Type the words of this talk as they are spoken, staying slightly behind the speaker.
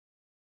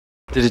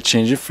Did it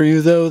change it for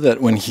you, though,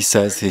 that when he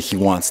says that he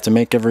wants to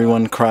make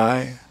everyone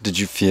cry, did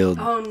you feel...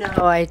 Oh,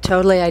 no, I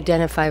totally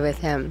identify with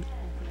him.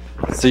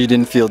 So you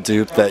didn't feel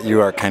duped that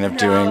you are kind of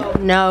doing...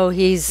 No,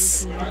 he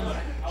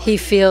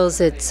feels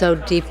it so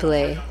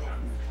deeply.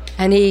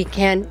 And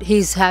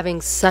he's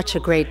having such a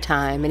great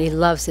time, and he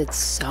loves it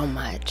so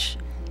much.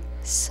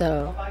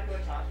 So...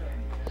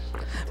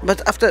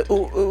 But after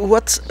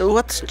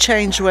what's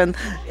changed when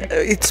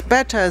it's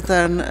better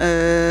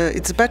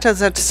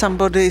that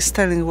somebody is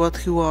telling what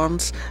he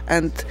wants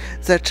and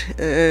that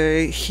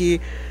he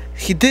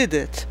did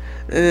it.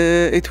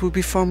 It would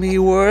be for me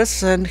worse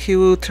than he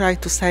will try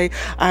to say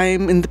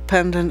I'm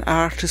independent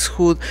artist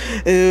who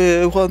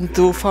want to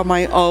do for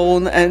my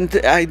own and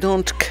I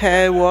don't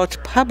care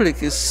what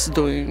public is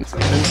doing.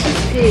 Please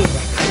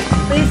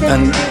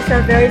introduce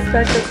our very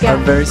special guest.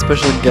 Our very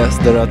special guest,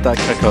 Dorota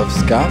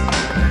Krakowska,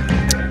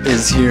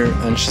 is here,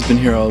 and she's been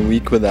here all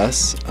week with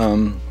us,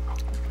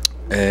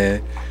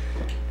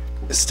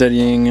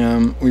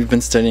 studying. We've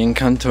been studying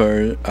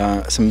cantor,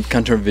 some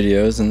cantor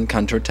videos and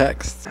cantor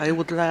texts. I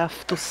would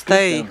love to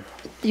stay.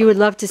 You would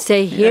love to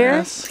stay here?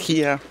 Yes,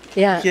 here.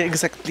 Yeah. Here,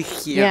 exactly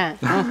here. Yeah.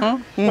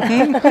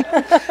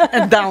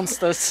 And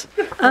downstairs.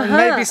 And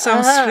maybe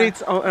some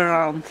streets all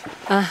around.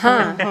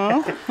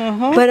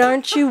 But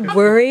aren't you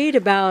worried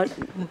about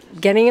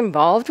getting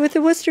involved with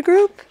the Wooster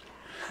Group?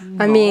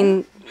 No. I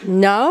mean,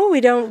 no, we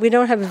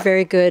don't have a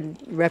very good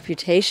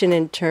reputation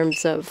in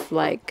terms of,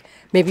 like,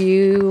 maybe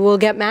you will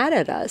get mad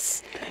at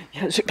us.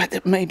 Yes,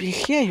 but maybe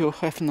here you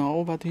have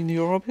no, but in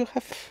Europe you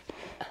have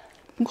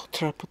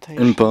good reputation.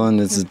 In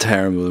Poland it's a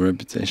terrible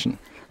reputation.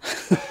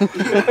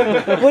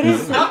 What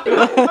is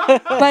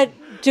it? But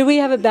do we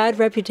have a bad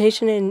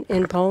reputation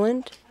in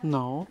Poland?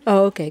 No.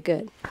 Oh, okay,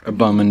 good.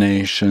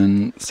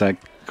 Abomination,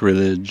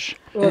 sacrilege.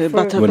 For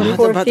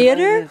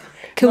theater?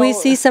 Can we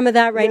see some of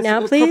that right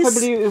now,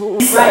 please?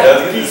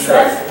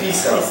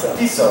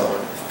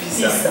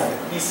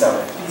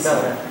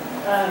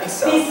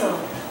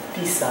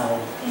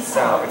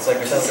 Pisał. It's like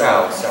a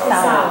sow.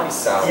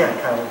 Pisał.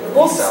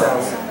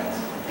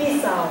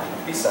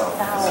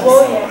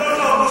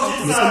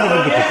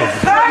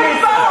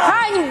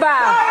 Hańba!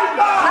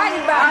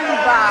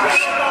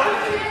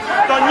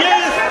 To nie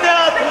jest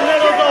teatr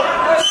narodowy!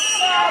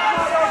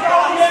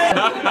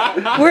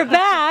 We're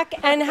back,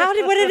 and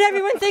what did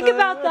everyone think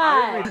about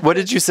that? What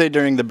did you say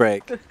during the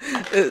break?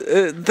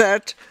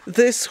 That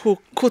this who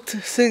could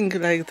think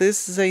like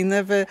this, they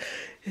never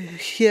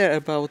hear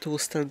about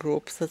Wooster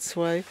Group. That's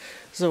why.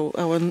 So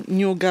our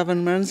new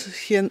government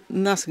hear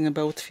nothing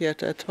about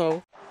theatre at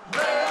all.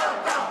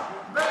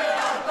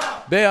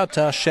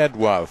 Beata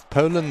Szydło of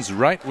Poland's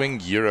right-wing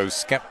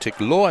Eurosceptic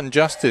Law and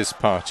Justice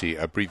Party,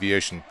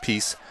 abbreviation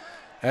PiS,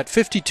 at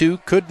 52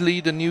 could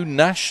lead a new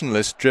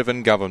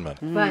nationalist-driven government.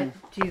 But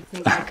do you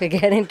think I could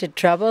get into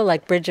trouble,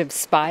 like Bridge of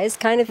Spies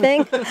kind of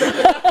thing?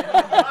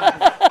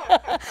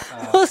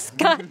 Will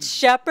Scott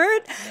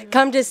Shepherd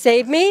come to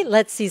save me?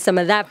 Let's see some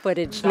of that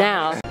footage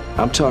now.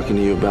 I'm talking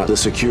to you about the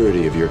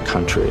security of your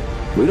country.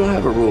 We don't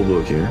have a rule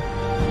book here.